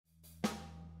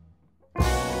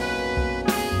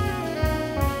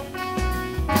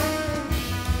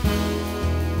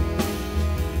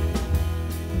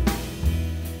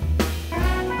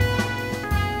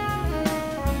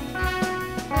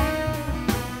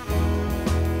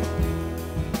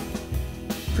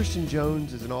Christian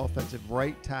Jones is an offensive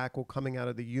right tackle coming out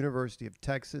of the University of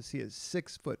Texas. He is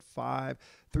 6'5",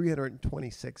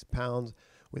 326 pounds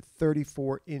with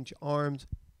 34-inch arms.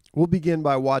 We'll begin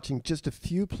by watching just a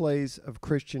few plays of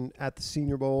Christian at the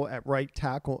Senior Bowl at right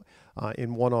tackle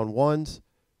in one-on-ones.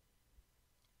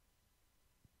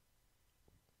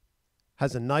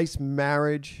 Has a nice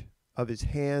marriage of his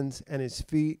hands and his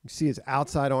feet. You see his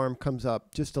outside arm comes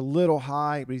up just a little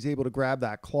high, but he's able to grab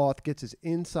that cloth, gets his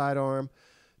inside arm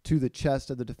to the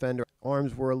chest of the defender.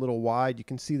 Arms were a little wide. You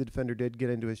can see the defender did get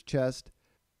into his chest.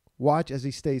 Watch as he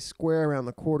stays square around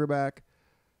the quarterback,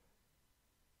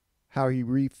 how he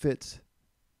refits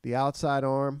the outside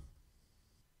arm.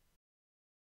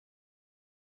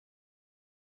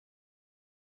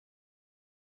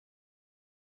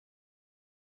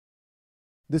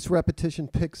 This repetition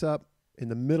picks up in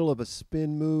the middle of a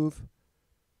spin move.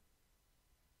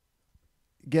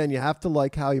 Again, you have to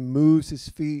like how he moves his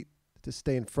feet to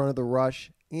stay in front of the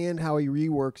rush and how he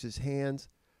reworks his hands.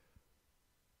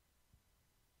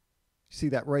 You see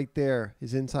that right there.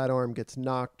 His inside arm gets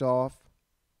knocked off.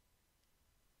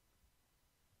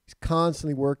 He's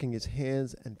constantly working his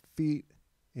hands and feet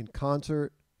in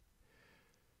concert.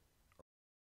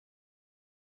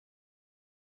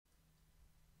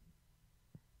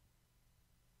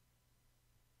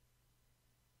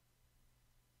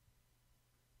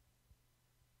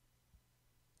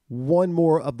 One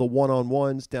more of the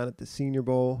one-on-ones down at the Senior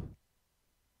Bowl.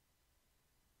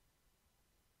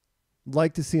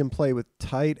 Like to see him play with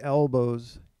tight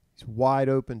elbows. He's wide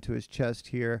open to his chest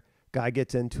here. Guy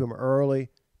gets into him early.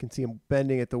 Can see him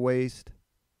bending at the waist.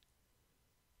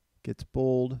 Gets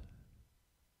bulled.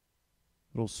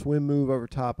 Little swim move over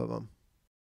top of him.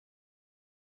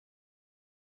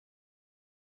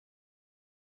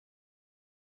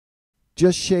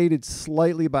 Just shaded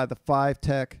slightly by the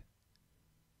 5-tech.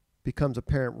 Becomes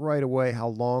apparent right away how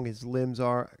long his limbs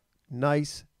are.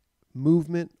 Nice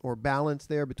movement or balance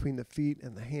there between the feet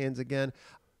and the hands again.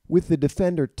 With the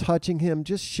defender touching him,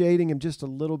 just shading him just a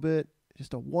little bit.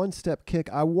 Just a one-step kick.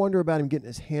 I wonder about him getting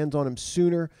his hands on him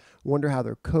sooner. Wonder how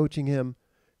they're coaching him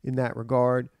in that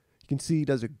regard. You can see he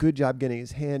does a good job getting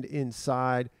his hand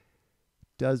inside.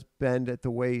 Does bend at the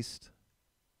waist.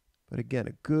 But again,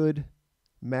 a good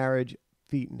marriage,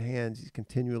 feet and hands. He's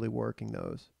continually working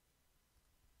those.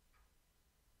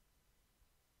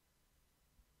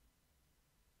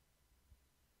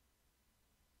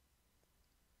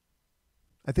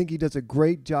 I think he does a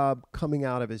great job coming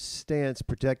out of his stance,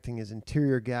 protecting his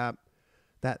interior gap,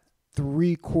 that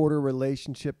three-quarter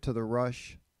relationship to the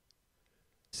rush.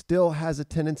 Still has a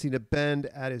tendency to bend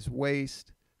at his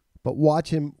waist, but watch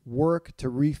him work to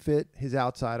refit his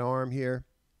outside arm here.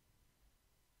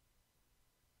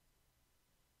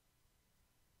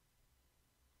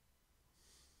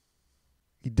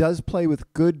 He does play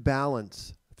with good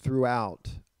balance throughout,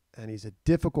 and he's a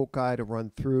difficult guy to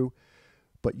run through.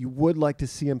 But you would like to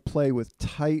see him play with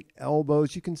tight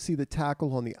elbows. You can see the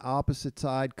tackle on the opposite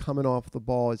side coming off the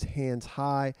ball, his hands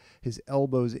high, his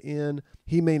elbows in.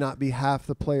 He may not be half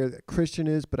the player that Christian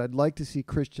is, but I'd like to see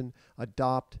Christian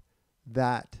adopt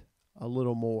that a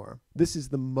little more. This is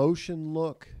the motion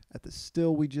look at the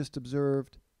still we just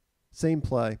observed. Same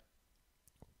play.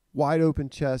 Wide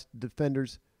open chest,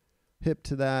 defender's hip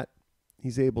to that.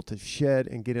 He's able to shed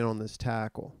and get in on this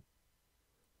tackle.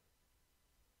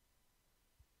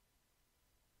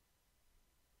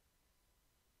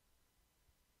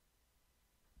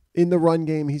 In the run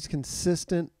game, he's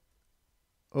consistent,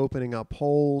 opening up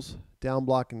holes, down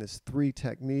blocking this 3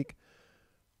 technique.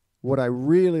 What I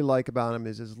really like about him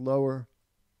is his lower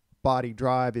body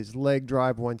drive, his leg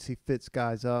drive once he fits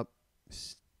guys up.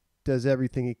 Does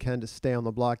everything he can to stay on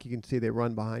the block. You can see they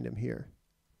run behind him here.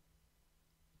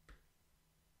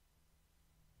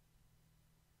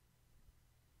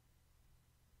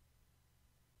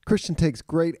 Christian takes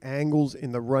great angles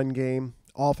in the run game,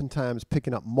 oftentimes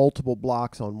picking up multiple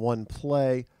blocks on one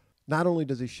play. Not only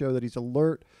does he show that he's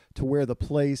alert to where the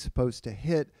play is supposed to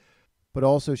hit, but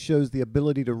also shows the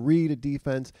ability to read a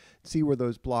defense, see where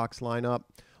those blocks line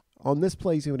up. On this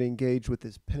play, he's going to engage with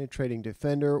this penetrating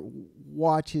defender.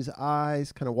 Watch his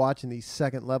eyes, kind of watching these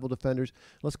second-level defenders.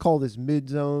 Let's call this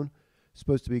mid-zone.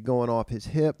 Supposed to be going off his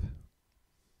hip.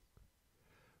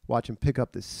 Watch him pick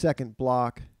up the second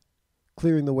block,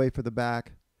 clearing the way for the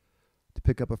back to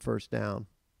pick up a first down.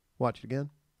 Watch it again.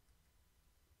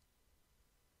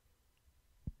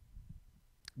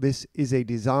 This is a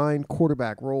design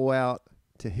quarterback rollout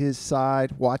to his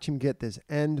side. Watch him get this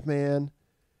end man.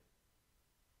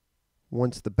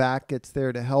 Once the back gets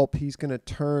there to help, he's going to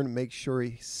turn, make sure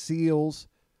he seals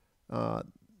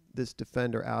this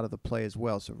defender out of the play as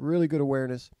well. So really good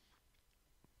awareness.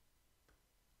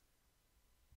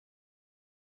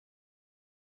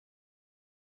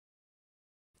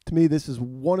 To me, this is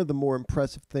one of the more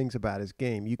impressive things about his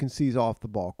game. You can see he's off the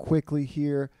ball quickly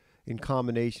here in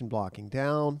combination blocking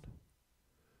down.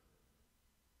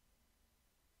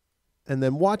 And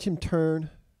then watch him turn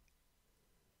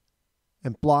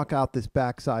and block out this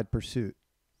backside pursuit.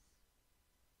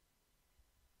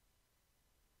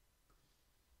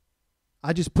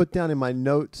 I just put down in my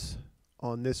notes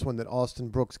on this one that Austin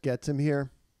Brooks gets him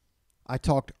here. I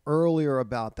talked earlier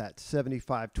about that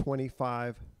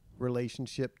 75-25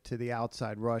 relationship to the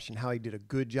outside rush and how he did a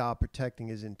good job protecting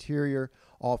his interior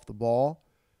off the ball.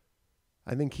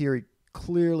 I think here he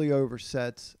clearly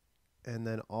oversets, and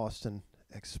then Austin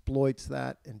exploits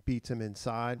that and beats him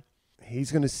inside.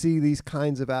 He's going to see these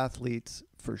kinds of athletes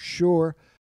for sure.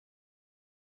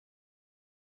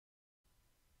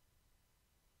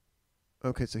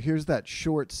 Okay, so here's that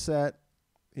short set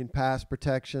in pass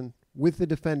protection with the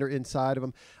defender inside of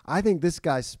him. I think this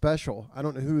guy's special. I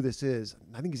don't know who this is.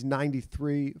 I think he's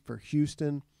 93 for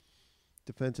Houston,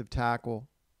 defensive tackle.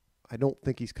 I don't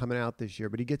think he's coming out this year,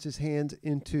 but he gets his hands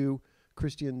into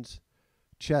Christian's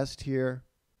chest here.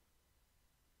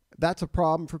 That's a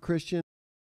problem for Christian.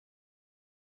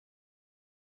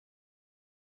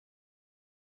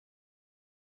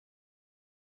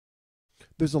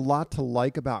 There's a lot to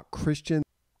like about Christian.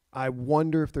 I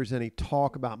wonder if there's any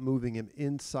talk about moving him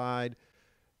inside.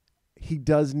 He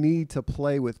does need to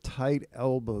play with tight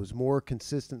elbows more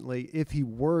consistently. If he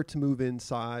were to move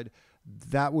inside,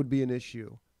 that would be an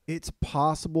issue. It's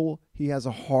possible he has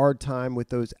a hard time with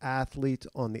those athletes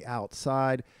on the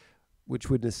outside, which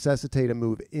would necessitate a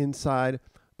move inside.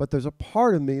 But there's a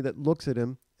part of me that looks at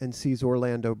him and sees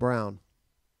Orlando Brown.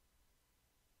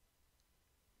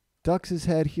 Ducks his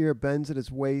head here, bends at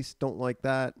his waist. Don't like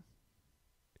that.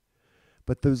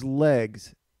 But those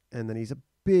legs, and then he's a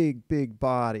big, big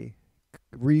body.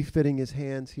 Refitting his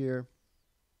hands here.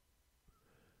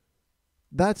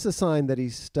 That's a sign that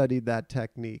he's studied that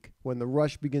technique. When the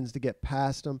rush begins to get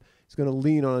past him, he's going to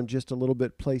lean on him just a little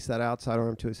bit, place that outside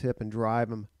arm to his hip, and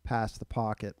drive him past the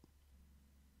pocket.